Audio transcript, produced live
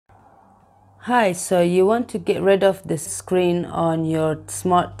Hi, so you want to get rid of this screen on your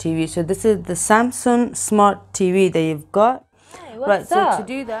smart TV. So this is the Samsung smart TV that you've got. Hey, what's So up? to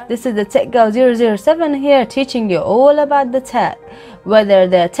do that, This is the Tech Girl 007 here, teaching you all about the tech, whether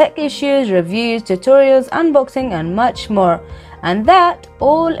they're tech issues, reviews, tutorials, unboxing and much more, and that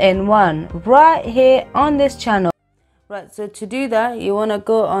all in one right here on this channel. right, so to do that, you want to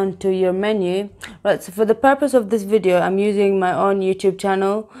go onto your menu. Right, so for the purpose of this video, I'm using my own YouTube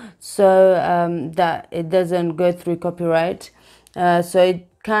channel so that it doesn't go through copyright. So it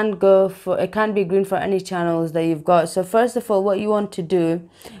can be green for any channels that you've got. So first of all, what you want to do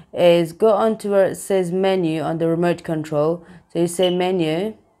is go onto where it says menu on the remote control. So you say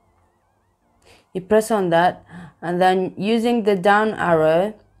menu, you press on that, and then using the down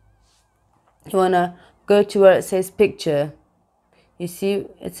arrow, you want to go to where it says picture. You see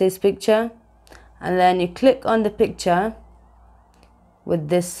it says picture, and then you click on the picture with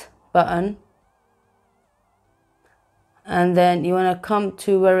this button, and then you want to come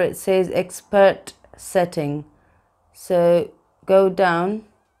to where it says expert setting. So go down,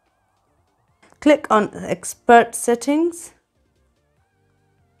 click on expert settings,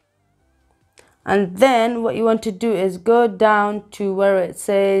 and then what you want to do is go down to where it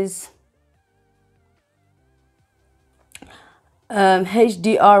says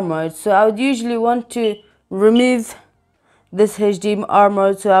HDR mode. So I would usually want to remove this HDR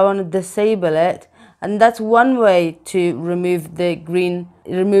mode, so I want to disable it, and that's one way to remove the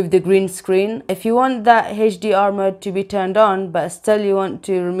green screen. If you want that HDR mode to be turned on but still you want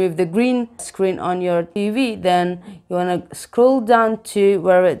to remove the green screen on your TV, then you want to scroll down to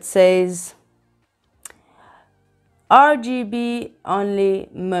where it says RGB only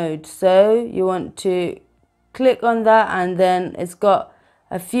mode. So you want to click on that, and then it's got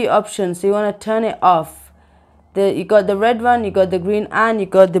a few options, so you want to turn it off. You got the red one, you got the green, and you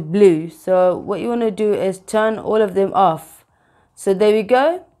got the blue. So what you want to do is turn all of them off. So there we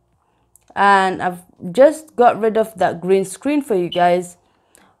go, and I've just got rid of that green screen for you guys.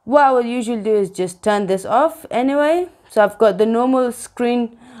 What I would usually do is just turn this off anyway. So I've got the normal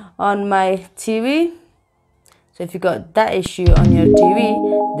screen on my TV. So if you got that issue on your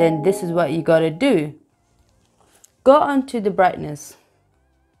TV, then this is what you got to do. Go on to the brightness.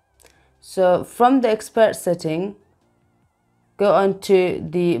 So from the expert setting, go on to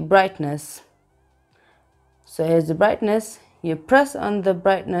the brightness. So here's the brightness. You press on the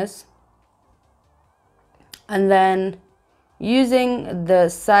brightness, and then using the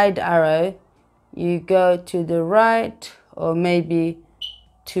side arrow, you go to the right or maybe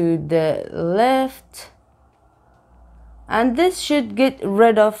to the left, and this should get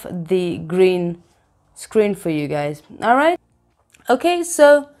rid of the green screen for you guys. All right, okay,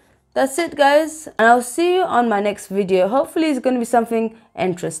 so that's it guys, and I'll see you on my next video. Hopefully it's going to be something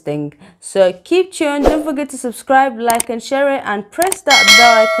interesting, so keep tuned. Don't forget to subscribe, like and share it, and press that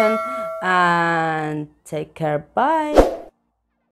bell icon, and take care. Bye.